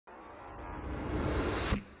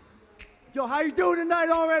Yo, how you doing tonight,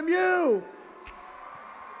 RMU?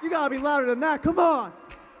 You gotta be louder than that, come on.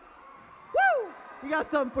 Woo! We got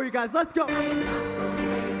something for you guys, let's go.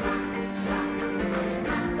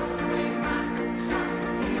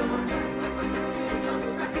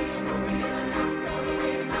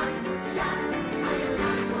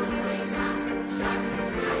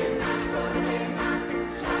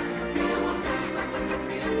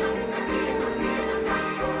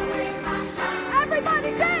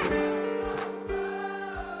 Everybody sing!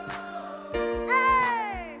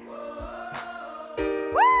 Hey!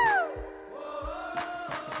 Woo!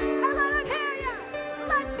 I let them hear ya!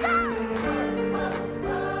 Let's go!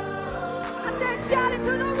 I said shout it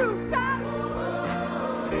to the rooftop!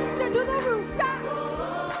 Said to the rooftop!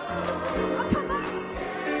 Oh, come on!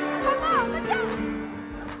 Come on, let's go!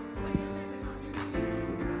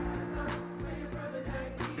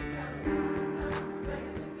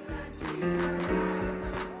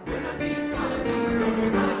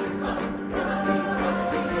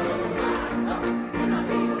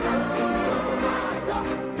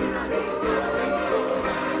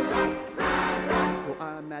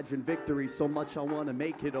 Imagine victory so much I want to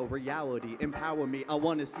make it a reality. Empower me, I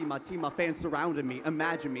want to see my team, my fans surrounding me.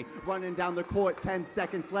 Imagine me running down the court, 10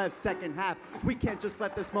 seconds left, second half. We can't just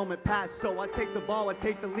let this moment pass, so I take the ball, I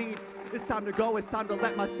take the lead. It's time to go, it's time to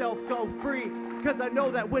let myself go free. Cause I know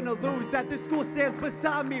that win or lose, that this school stands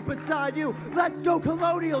beside me, beside you. Let's go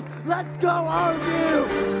Colonials, let's go RMU!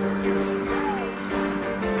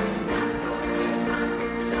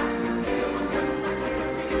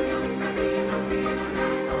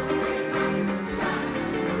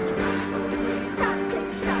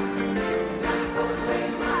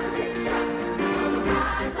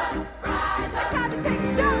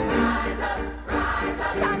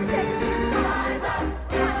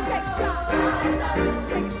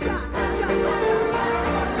 Take a shot.